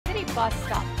bus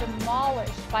stop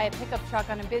demolished by a pickup truck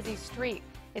on a busy street.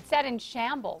 It sat in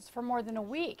shambles for more than a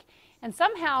week, and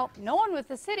somehow no one with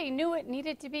the city knew it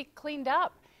needed to be cleaned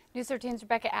up. News 13's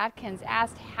Rebecca Atkins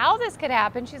asked how this could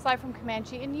happen. She's live from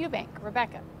Comanche in Eubank.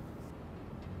 Rebecca.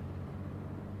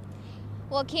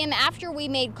 Well, Kim, after we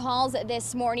made calls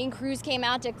this morning, crews came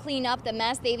out to clean up the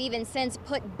mess. They've even since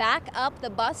put back up the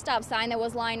bus stop sign that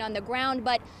was lying on the ground.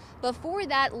 But before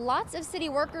that, lots of city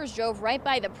workers drove right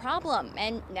by the problem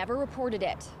and never reported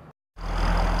it.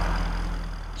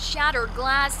 Shattered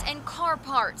glass and car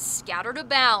parts scattered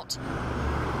about.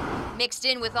 Mixed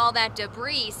in with all that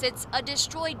debris sits a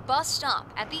destroyed bus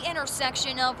stop at the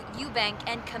intersection of Eubank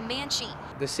and Comanche.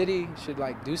 The city should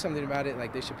do something about it.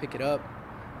 They should pick it up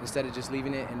instead of just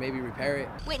leaving it and maybe repair it.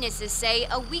 Witnesses say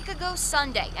a week ago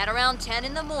Sunday at around 10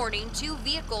 in the morning, two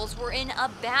vehicles were in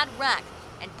a bad wreck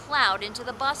and plowed into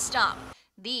the bus stop.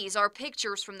 These are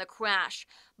pictures from the crash.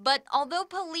 But although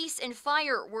police and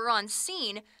fire were on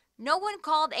scene, no one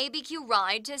called ABQ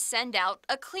Ride to send out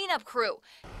a cleanup crew.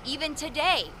 Even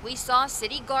today, we saw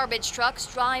city garbage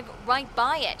trucks drive right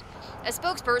by it. A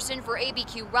spokesperson for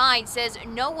ABQ Ride says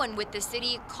no one with the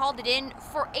city called it in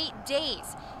for 8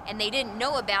 days, and they didn't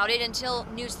know about it until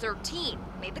News 13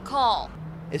 made the call.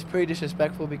 It's pretty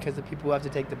disrespectful because the people who have to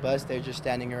take the bus, they're just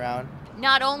standing around.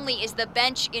 Not only is the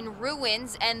bench in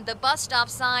ruins and the bus stop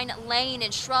sign laying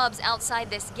in shrubs outside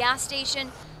this gas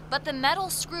station, but the metal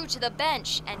screw to the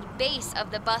bench and base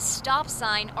of the bus stop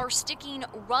sign are sticking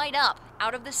right up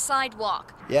out of the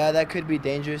sidewalk. Yeah, that could be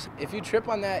dangerous. If you trip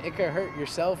on that, it could hurt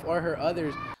yourself or hurt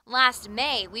others. Last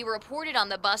May, we reported on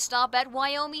the bus stop at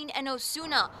Wyoming and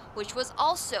Osuna, which was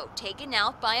also taken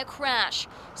out by a crash.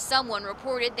 Someone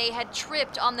reported they had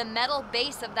tripped on the metal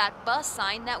base of that bus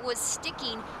sign that was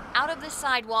sticking out of the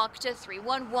sidewalk to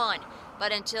 311.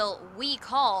 But until we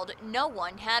called, no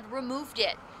one had removed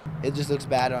it. It just looks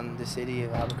bad on the city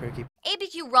of Albuquerque.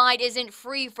 ABQ Ride isn't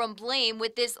free from blame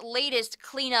with this latest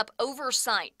cleanup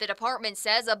oversight. The department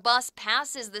says a bus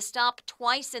passes the stop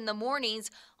twice in the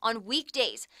mornings on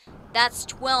weekdays. That's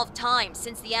 12 times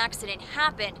since the accident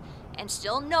happened, and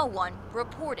still no one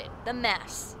reported the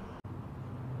mess.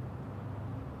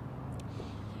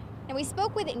 And we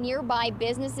spoke with nearby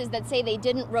businesses that say they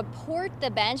didn't report the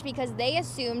bench because they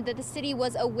assumed that the city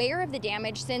was aware of the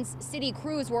damage since city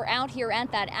crews were out here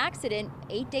at that accident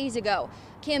 8 days ago.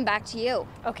 Kim, back to you.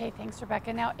 Okay, thanks,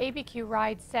 Rebecca. Now, ABQ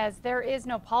Ride says there is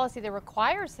no policy that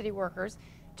requires city workers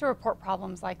to report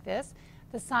problems like this.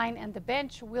 The sign and the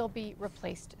bench will be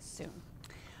replaced soon.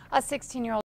 A 16-year-old